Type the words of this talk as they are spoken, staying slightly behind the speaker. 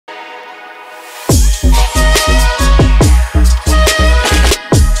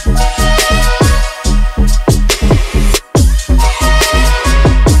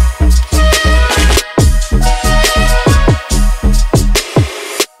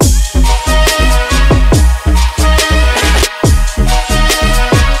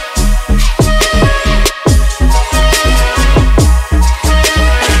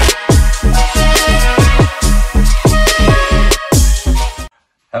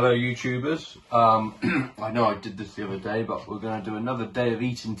Hello YouTubers, I know I did this the other day, but we're going to do another day of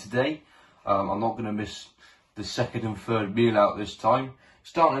eating today. I'm not going to miss the second and third meal out this time.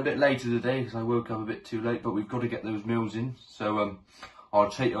 Starting a bit later today because I woke up a bit too late, but we've got to get those meals in. So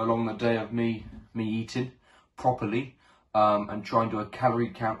I'll take you along the day of me eating properly and try and do a calorie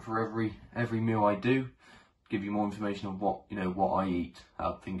count for every meal I do. Give you more information on what I eat,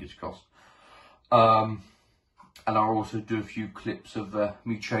 fingers crossed. And I'll also do a few clips of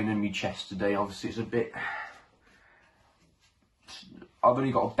me training my chest today. Obviously it's a bit... I've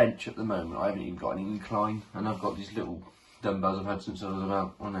only got a bench at the moment, I haven't even got an incline, and I've got these little dumbbells I've had since I was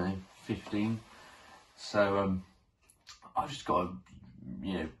about, I don't know, 15. So I've just got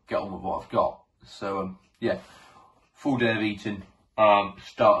to, get on with what I've got. So yeah, full day of eating,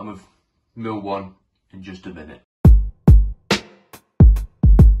 starting with meal one in just a minute.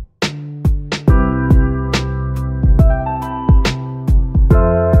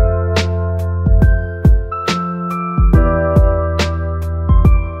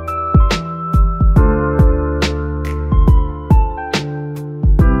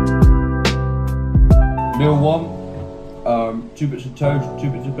 Meal one, 2 bits of toast,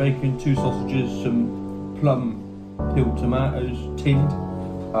 2 bits of bacon, 2 sausages, some plum peeled tomatoes, tinned,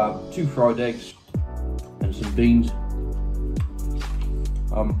 2 fried eggs, and some beans.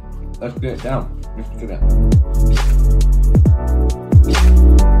 Let's get it down. Let's get it.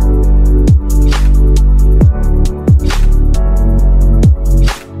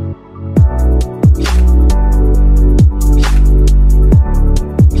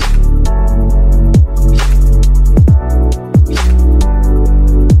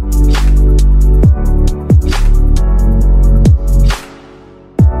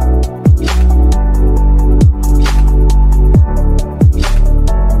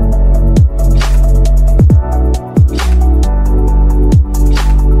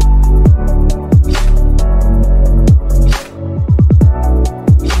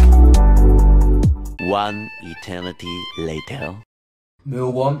 One eternity later.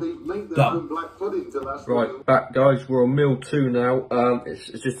 Meal one, done. Right, back guys, we're on meal two now. It's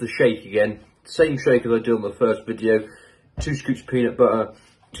just a shake again. Same shake as I did on the first video. 2 scoops of peanut butter,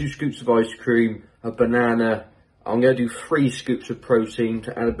 2 scoops of ice cream, a banana. I'm going to do 3 scoops of protein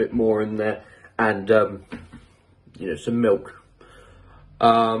to add a bit more in there, and some milk.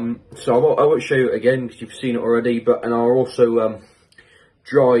 So I won't show you it again because you've seen it already, and I'll also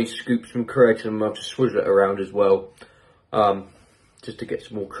dry scoops from creatine, and I'll just swizzle it around as well, just to get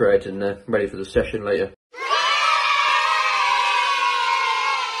some more creatine there, ready for the session later.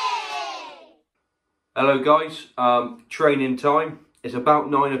 Hello guys, training time. It's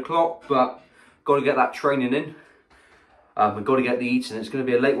about 9 o'clock, but got to get that training in. We've got to get the eating. It's going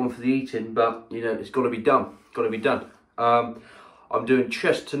to be a late one for the eating, but it's got to be done. Got to be done. I'm doing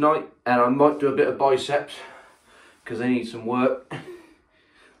chest tonight, and I might do a bit of biceps because they need some work.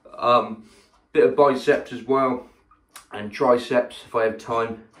 Bit of biceps as well, and triceps if I have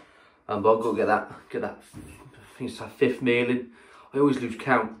time. But I've got to get that. I think it's that 5th meal in. I always lose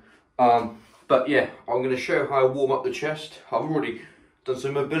count. But yeah, I'm going to show how I warm up the chest. I've already done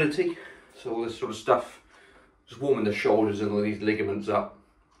some mobility, so all this sort of stuff, just warming the shoulders and all these ligaments up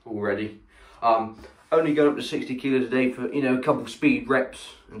already. Only going up to 60 kilos a day for a couple of speed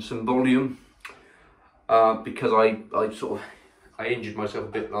reps and some volume, because I injured myself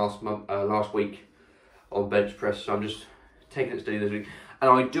a bit last week on bench press, so I'm just taking it steady this week. And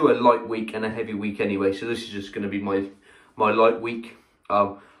I do a light week and a heavy week anyway, so this is just going to be my light week.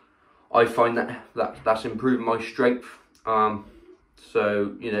 I find that's improving my strength.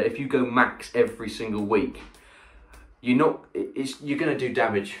 So if you go max every single week, you're going to do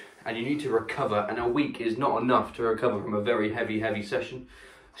damage, and you need to recover. And a week is not enough to recover from a very heavy session.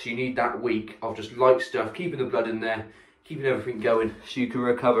 So you need that week of just light stuff, keeping the blood in there, keeping everything going so you can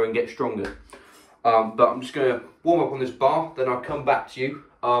recover and get stronger. But I'm just going to warm up on this bar, then I'll come back to you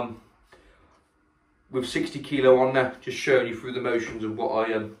with 60 kilo on there, just showing you through the motions of what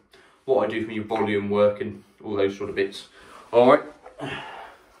I do for your volume work and all those sort of bits. All right.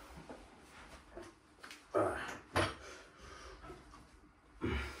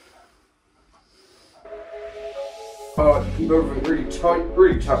 Keep everything really tight,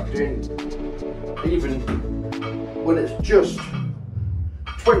 really tucked in, even when it's just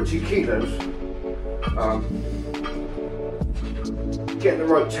 20 kilos. Getting the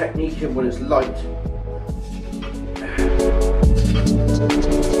right technique in when it's light.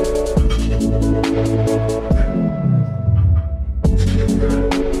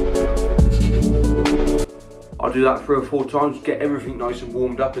 I'll do that 3 or 4 times, get everything nice and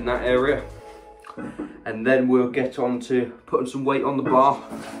warmed up in that area. And and then we'll get on to putting some weight on the bar,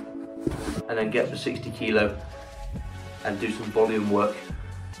 and then get the 60 kilo and do some volume work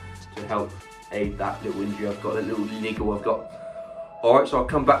to help aid that little injury I've got, that little niggle I've got. Alright, so I'll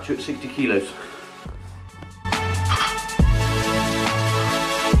come back to you at 60 kilos.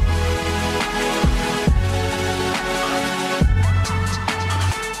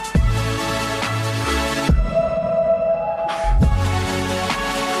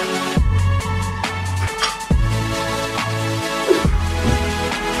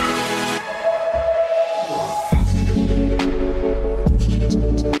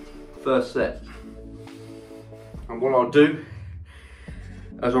 First set, and what I'll do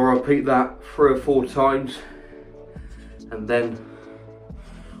is I'll repeat that 3 or 4 times, and then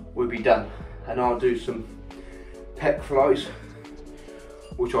we'll be done. And I'll do some pec flies,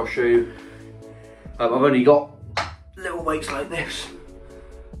 which I'll show you. I've only got little weights like this,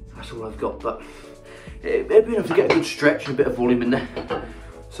 that's all I've got, but it'd be enough to get a good stretch and a bit of volume in there.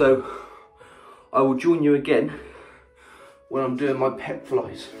 So I will join you again when I'm doing my pec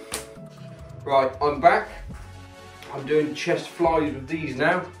flies. Right, I'm back. I'm doing chest flies with these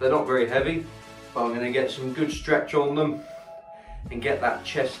now. They're not very heavy, but I'm going to get some good stretch on them and get that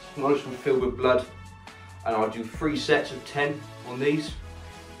chest nice and filled with blood. And I'll do 3 sets of 10 on these,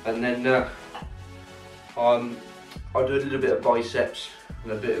 and then I'll do a little bit of biceps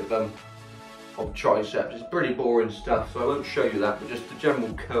and a bit of triceps. It's pretty boring stuff, so I won't show you that, but just the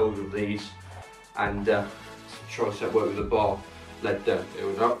general curls of these, and some tricep work with the bar, leg down,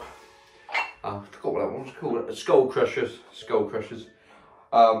 heels up. I forgot what that one was called. Skull crushers.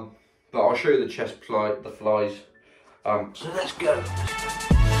 But I'll show you the chest fly, the flies. So let's go.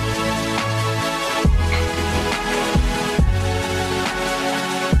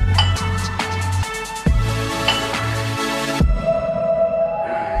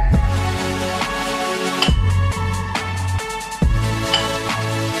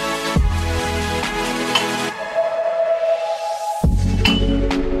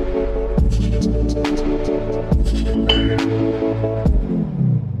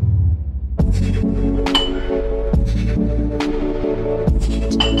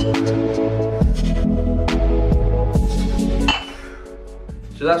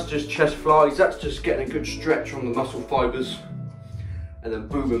 So that's just chest flies, that's just getting a good stretch on the muscle fibres, and then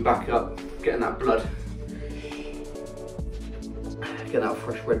booming back up, getting that blood, getting that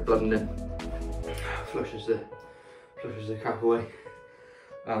fresh red blood in there, flushes the crap away.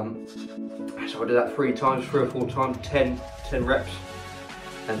 So I did that 3 times, 3 or 4 times, 10 reps,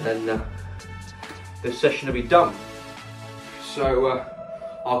 and then this session will be done. So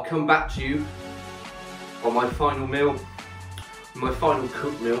I'll come back to you on my final meal, my final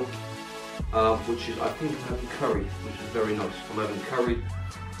cooked meal, which is, I think I'm having curry, which is very nice. I'm having curry,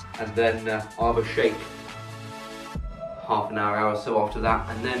 and then I'll have a shake half an hour or so after that,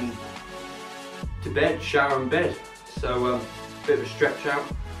 and then to bed, shower in bed. So a bit of a stretch out,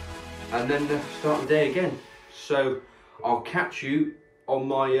 and then start the day again. So I'll catch you on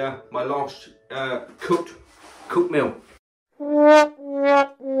my my last cooked meal.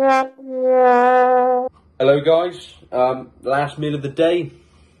 Hello guys, last meal of the day.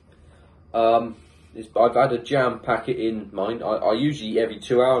 I've had a jam packet in mine. I usually eat every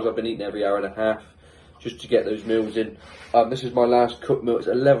 2 hours. I've been eating every hour and a half just to get those meals in. This is my last cooked meal. It's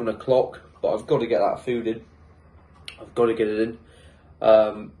 11 o'clock, but I've got to get that food in. I've got to get it in.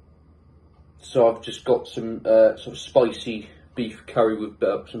 So I've just got some sort of spicy beef curry with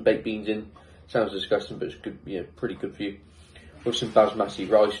some baked beans in. Sounds disgusting, but it's good, you know, pretty good for you. With some basmati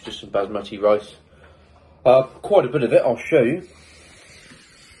rice, just some basmati rice. Quite a bit of it, I'll show you.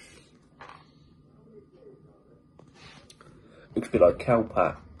 Looks a bit like cow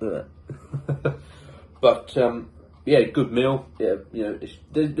pat, doesn't it? But yeah, good meal. Yeah, you know, this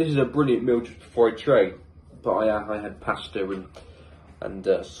is a brilliant meal just before I train. But I had pasta and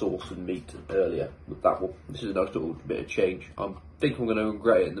sauce and meat earlier with that one. This is a nice little bit of change. I think I'm going to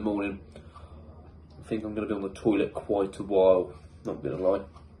regret it in the morning. I think I'm going to be on the toilet quite a while, not going to lie.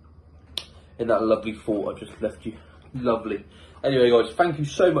 In that lovely thought I just left you. Lovely. Anyway guys, thank you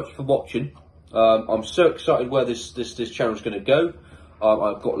so much for watching. I'm so excited where this channel's going to go.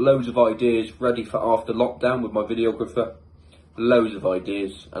 I've got loads of ideas ready for after lockdown with my videographer. Loads of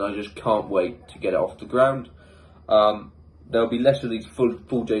ideas, and I just can't wait to get it off the ground. There'll be less of these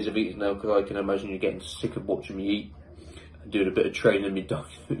full days of eating now, because I can imagine you're getting sick of watching me eat and doing a bit of training in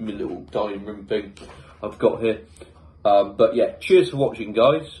my little dining room thing I've got here. But yeah, cheers for watching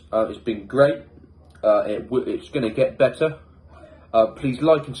guys. It's been great. It's going to get better. Please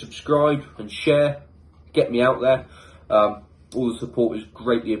like and subscribe and share. Get me out there. All the support is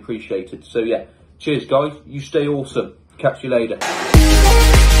greatly appreciated. So yeah, Cheers, guys. You stay awesome. Catch you later.